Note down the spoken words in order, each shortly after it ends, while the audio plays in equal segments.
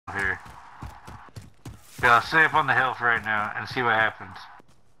Yeah, I'll stay up on the hill for right now and see what happens.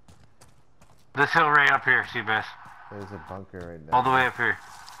 This hill right up here, Seabass. There's a bunker right now. All the way up here.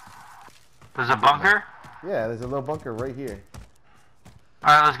 There's a bunker? Yeah, there's a little bunker right here.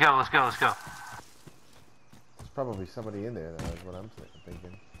 Alright, let's go, let's go, let's go. There's probably somebody in there, though, is what I'm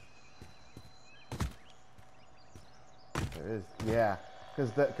thinking. There is, yeah.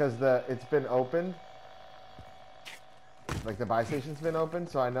 Because it's been opened. Like the buy station's been opened,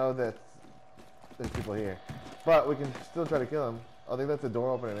 so I know that there's people here. But we can still try to kill them. Oh, they left the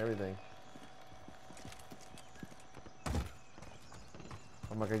door open and everything.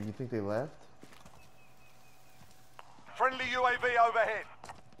 Oh my god, you think they left? Friendly UAV overhead.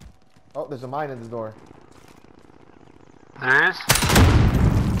 Oh, there's a mine in the door. There is?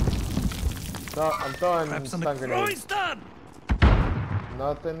 So, I'm throwing stun grenades.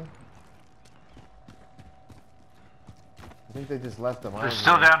 Nothing. I think they just left the mine. They're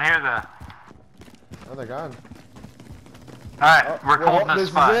still down here, though. Oh, they're gone. Alright, Oh, we're holding this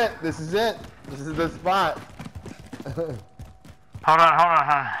spot. This is it. This is the spot. Hold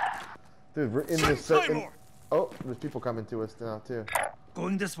on. Dude, we're in this. Oh, there's people coming to us now too.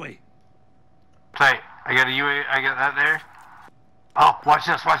 Going this way. Tight. I got a UAV. I got that there. Oh, watch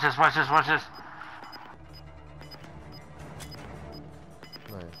this. Nice.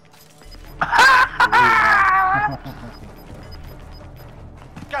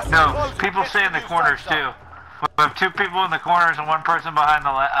 No, people stay in the corners too. We have 2 people in the corners and 1 person behind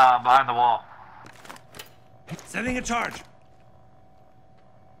the wall. Sending a charge.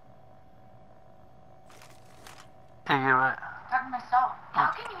 Hey, you what? Talking to myself.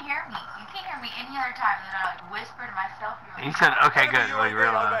 How can you hear me? You can't hear me any other time than I like whisper to myself. He said, okay, good. Well, you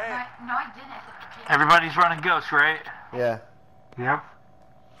realize. No, I didn't. I said, okay. Everybody's running Ghost, right? Yeah. Yep.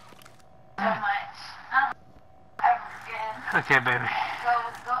 So much. I don't ever again. Okay, baby. Go.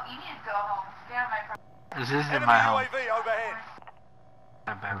 You need to go home. Get out of my car. This isn't Enemy my home. UAV overhead.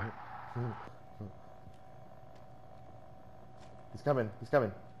 Yeah, baby. He's coming.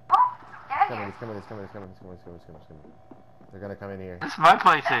 Oh, get out of here. He's coming. They're gonna come in here. This is my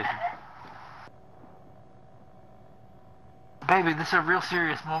PlayStation. Baby, this is a real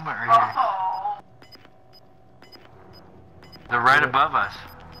serious moment right here. Oh. They're right above us.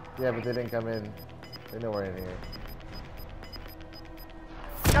 Yeah, but they didn't come in. They know we're in here.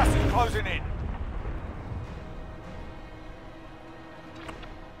 Gas is closing in.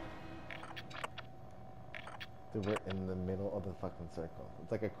 Dude, we're in the middle of the fucking circle.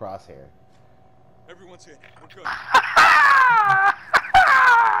 It's like a crosshair. Everyone's in. We're good.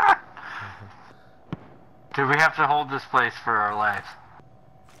 Dude, we have to hold this place for our lives.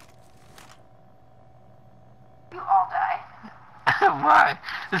 You all die. Why?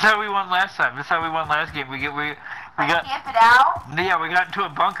 This is how we won last time. This is how we won last game. We got. Camp it out. Yeah, we got into a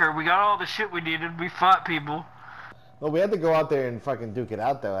bunker. We got all the shit we needed. We fought people. Well, we had to go out there and fucking duke it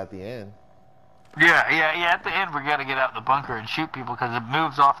out though at the end. Yeah. At the end, we gotta get out the bunker and shoot people because it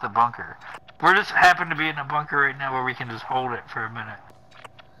moves off the bunker. We're just happen to be in a bunker right now where we can just hold it for a minute.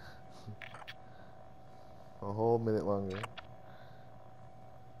 A whole minute longer.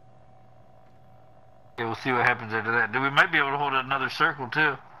 Yeah, we'll see what happens after that. Dude, we might be able to hold another circle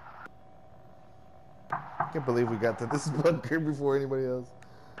too. I can't believe we got to this bunker before anybody else.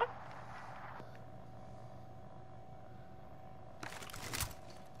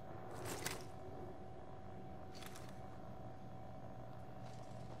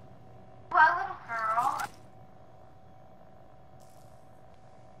 Well, little girl.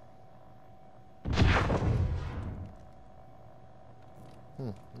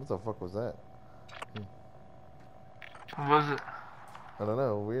 What the fuck was that? What was it? I don't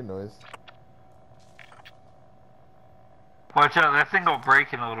know, weird noise. Watch out, that thing will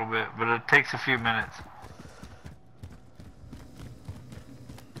break in a little bit, but it takes a few minutes.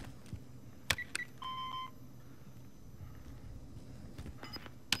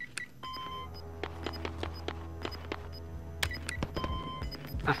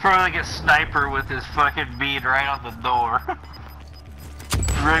 There's probably like a sniper with his fucking bead right on the door.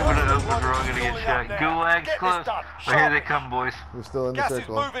 Right when it opens, we're all gonna get shot. Gulag's close. Oh, here they come, boys. We're still in the Gas is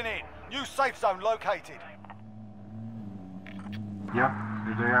circle. moving in. New safe zone located. Yep,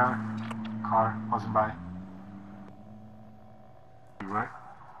 here they are. Car passing by. You right?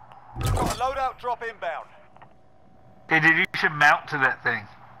 Got a loadout drop inbound. Hey, dude, you should mount to that thing.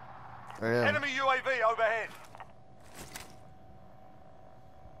 I am. Enemy UAV overhead.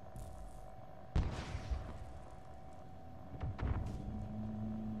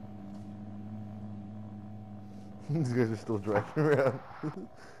 These guys are still driving around.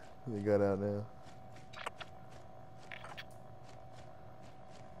 They got out now.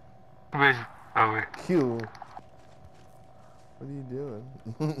 Where's... Oh, Okay. Q. What are you doing?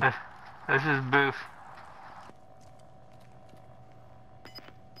 This is Boof.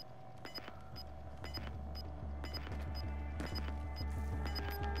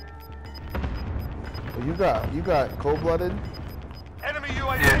 You got cold-blooded? Enemy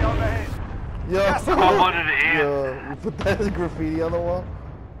UAV Yeah. overhead. Yo, Cold-blooded and yo, you put that as graffiti on the wall?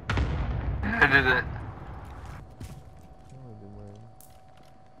 I did it.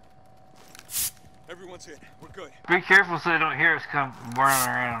 Everyone's in. We're good. Be careful so they don't hear us come running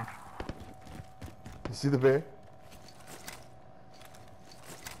around. You see the bear?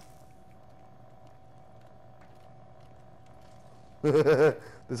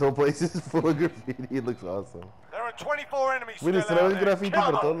 This whole place is full of graffiti. It looks awesome. There are 24 enemies Mira, still se out ve there. graffiti Kill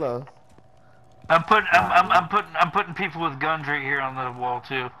por them. todos lados. I'm putting people with guns right here on the wall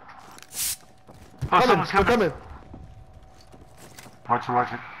too. Oh, Coming, someone's they're coming. coming.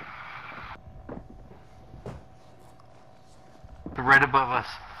 Watch it. They're right above us.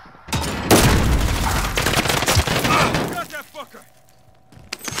 Got that fucker.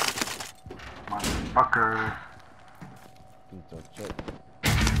 Motherfucker. Check.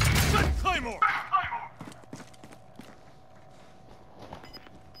 Set Claymore.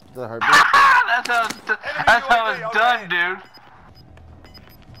 Is that a heartbeat? That's how it's done, dude.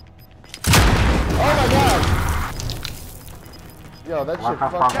 Oh my god! Yo, that shit What the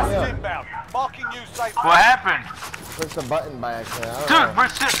fucked fuck? me Gas up. is inbound. Marking you safe. What happened? Push the button by accident. I don't know.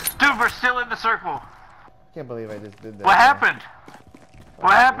 Dude, we're still in the circle. Can't believe I just did that. What happened?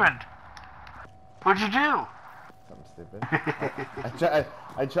 What happened? What'd you do? Something stupid.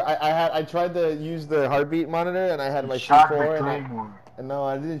 I tried to use the heartbeat monitor and I had my Shot the C4 Claymore. and no,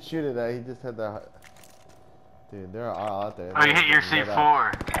 I didn't shoot it. He just had the. Dude, they're all out there. Oh, you hit your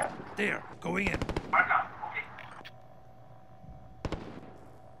C4. There. Going in.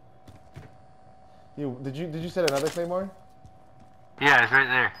 Did you set another Claymore? Yeah, it's right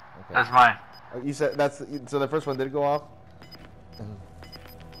there. Okay. That's mine. Oh, you said that's so the first one did go off.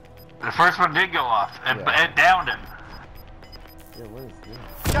 The first one did go off, and Yeah. it downed him. Yeah, what is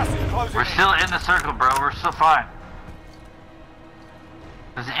this? Gas is closing We're in. still in the circle, bro. We're still fine.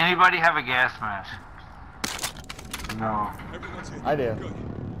 Does anybody have a gas mask? No. Everyone's in. I do. Good.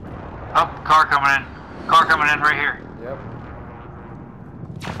 Oh, car coming in. Car coming in right here. Yep.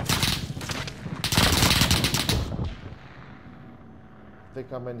 They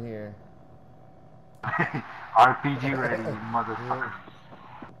come in here. RPG ready, motherfucker.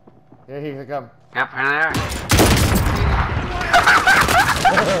 Here they come. Yep, here they are.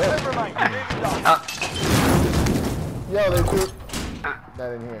 Ten remain. Nearly done. Yo, they threw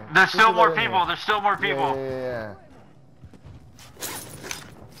that in here. There's They still threw more that in people. here. There's still more people. Yeah.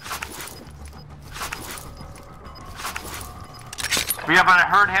 Yeah, but I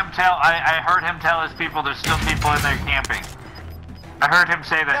heard him tell. I heard him tell his people there's still people in there camping. I heard him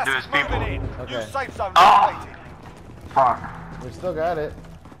say that Gas to is his people. moving in. Okay. New safe zone Oh. located. Fuck. We still got it.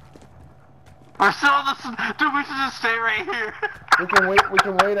 We're still in this. Dude, we should just stay right here. We can wait. We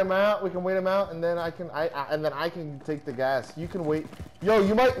can wait him out. We can wait him out, and then I can take the gas. You can wait. Yo,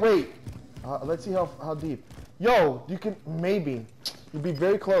 you might wait. Let's see how deep. Yo, you can maybe. You'd be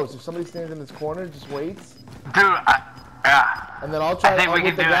very close if somebody stands in this corner. Just waits, Dude, yeah. and then I'll try. I think we with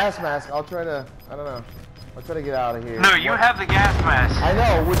can the do gas mask. I'll try to. I don't know. I'll try to get out of here. No, you have the gas mask. I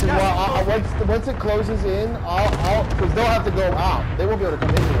know, which is why once it closes in, I'll because they'll have to go out. They won't be able to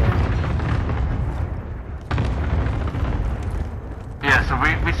come in here. Yeah, so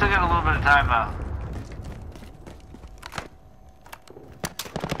we still got a little bit of time though.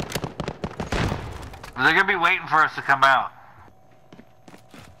 They're gonna be waiting for us to come out.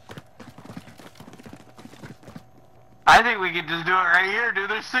 I think we could just do it right here, dude.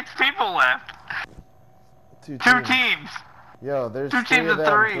 There's 6 people left. Two Two teams. Yo, there's 2 three teams of of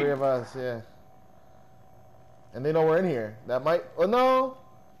them, 3. 3 of us, yeah. And they know we're in here. That might. Oh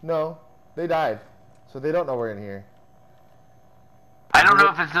no, they died, so they don't know we're in here. I don't know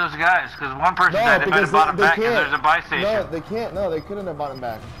if it's those guys, because one person said they might have bought them back because there's a buy station. No, they can't. No, they couldn't have bought them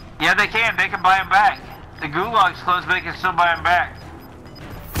back. Yeah, they can. They can buy them back. The gulag's closed, but they can still buy them back.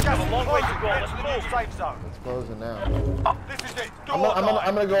 Gas is closing. Get to the new safe zone. It's closing now. This is it. Do I'm or gonna, die.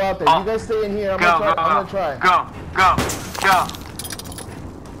 I'm gonna go out there. Oh. You guys stay in here. I'm Go, gonna try. go.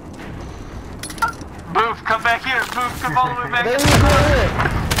 Boof, come back here. Boof, come all the way back There here. you go. Here.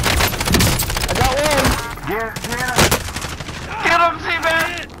 I got one. Yeah. Get him,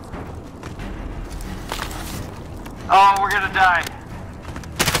 Seaman! Oh, we're gonna die.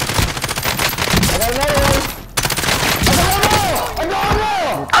 I got another one. I got one.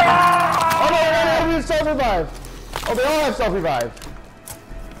 Oh no, self-revive. Oh, they all have self-revive.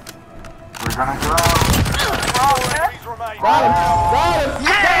 Where We're gonna go. Enemies remain. Got him!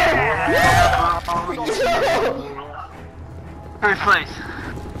 First place.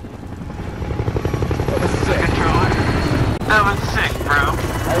 That was The sick. controller. That was sick, bro.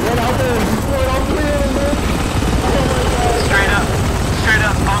 I went out there and destroyed all three of them, man. Oh my god. Straight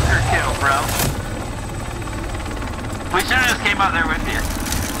up bunker kill, bro. We should have just came out there with you.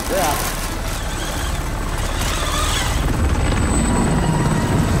 Yeah.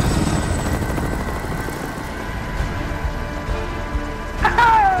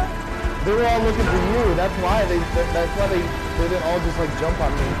 They were all looking for you. That's why they didn't all just like jump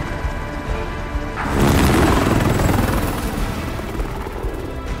on me.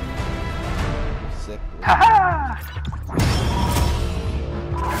 Sick. Haha!